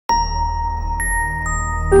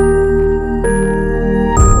Hi,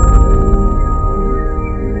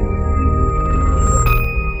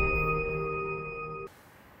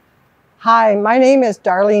 my name is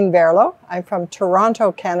Darlene Varaleau. I'm from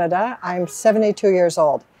Toronto, Canada. I'm 72 years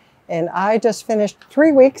old, and I just finished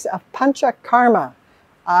 3 weeks of Panchakarma.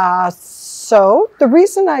 So the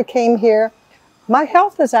reason I came here, my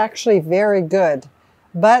health is actually very good,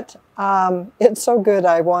 but it's so good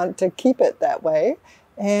I want to keep it that way.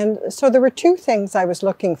 And so there were two things I was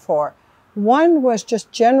looking for. One was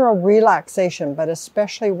just general relaxation, but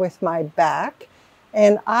especially with my back.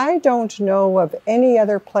 And I don't know of any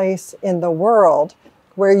other place in the world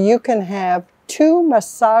where you can have 2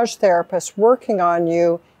 massage therapists working on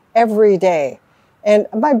you every day. And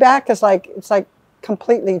my back is it's like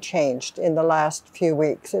completely changed in the last few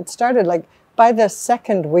weeks. It started by the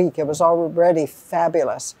 2nd week, it was already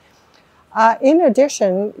fabulous. In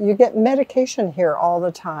addition, you get medication here all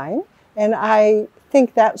the time. And I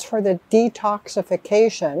think that's for the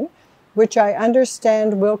detoxification, which I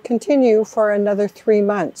understand will continue for another 3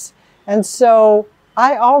 months. And so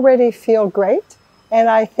I already feel great, and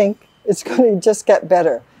I think it's going to just get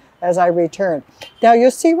better as I return. Now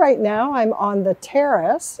you'll see right now I'm on the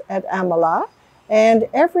terrace at Amala, and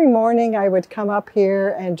every morning I would come up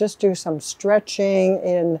here and just do some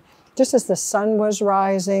stretching just as the sun was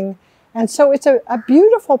rising. And so it's a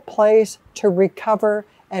beautiful place to recover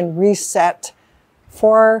and reset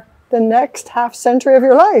for the next half century of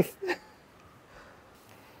your life.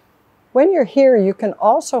 When you're here, you can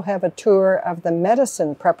also have a tour of the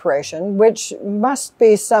medicine preparation, which must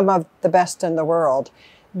be some of the best in the world.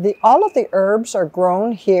 All of the herbs are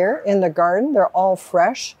grown here in the garden. They're all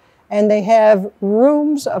fresh, and they have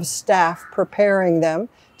rooms of staff preparing them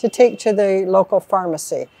to take to the local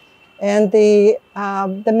pharmacy. And the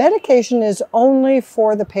medication is only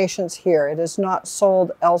for the patients here. It is not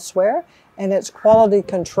sold elsewhere, and it's quality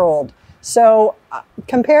controlled. So I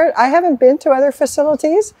haven't been to other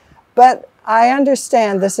facilities, but I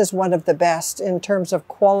understand this is one of the best in terms of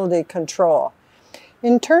quality control.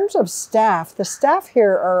 In terms of staff, the staff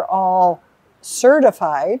here are all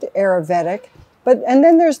certified Ayurvedic, and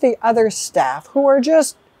then there's the other staff who are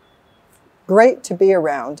just great to be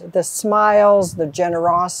around. The smiles, the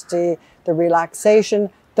generosity, the relaxation,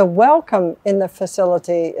 the welcome in the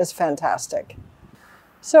facility is fantastic.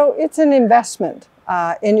 So it's an investment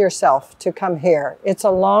in yourself to come here. It's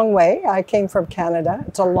a long way. I came from Canada.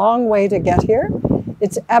 It's a long way to get here.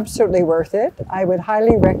 It's absolutely worth it. I would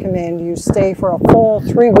highly recommend you stay for a full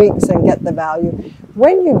 3 weeks and get the value.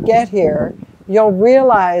 When you get here, you'll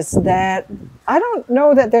realize that I don't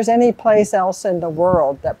know that there's any place else in the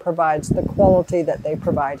world that provides the quality that they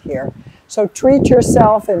provide here. So treat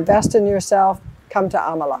yourself, invest in yourself, come to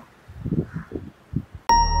Amala.